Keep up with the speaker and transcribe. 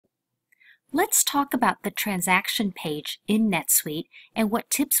Let's talk about the transaction page in NetSuite and what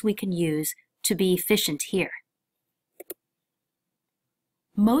tips we can use to be efficient here.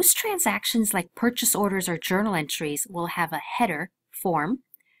 Most transactions like purchase orders or journal entries will have a header form.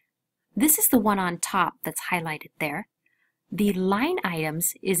 This is the one on top that's highlighted there. The line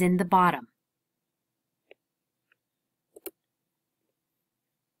items is in the bottom.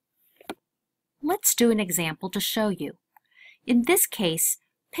 Let's do an example to show you. In this case,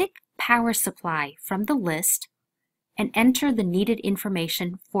 pick power supply from the list and enter the needed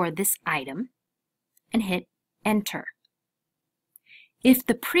information for this item and hit enter. If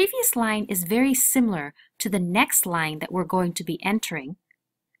the previous line is very similar to the next line that we're going to be entering,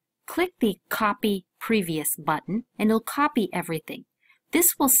 click the Copy Previous button and it'll copy everything.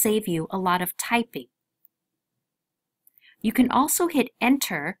 This will save you a lot of typing. You can also hit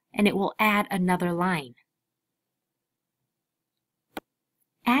enter and it will add another line.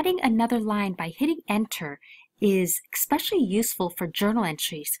 Adding another line by hitting enter is especially useful for journal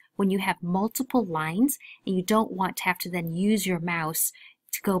entries when you have multiple lines and you don't want to have to then use your mouse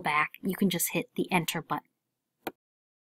to go back. You can just hit the enter button.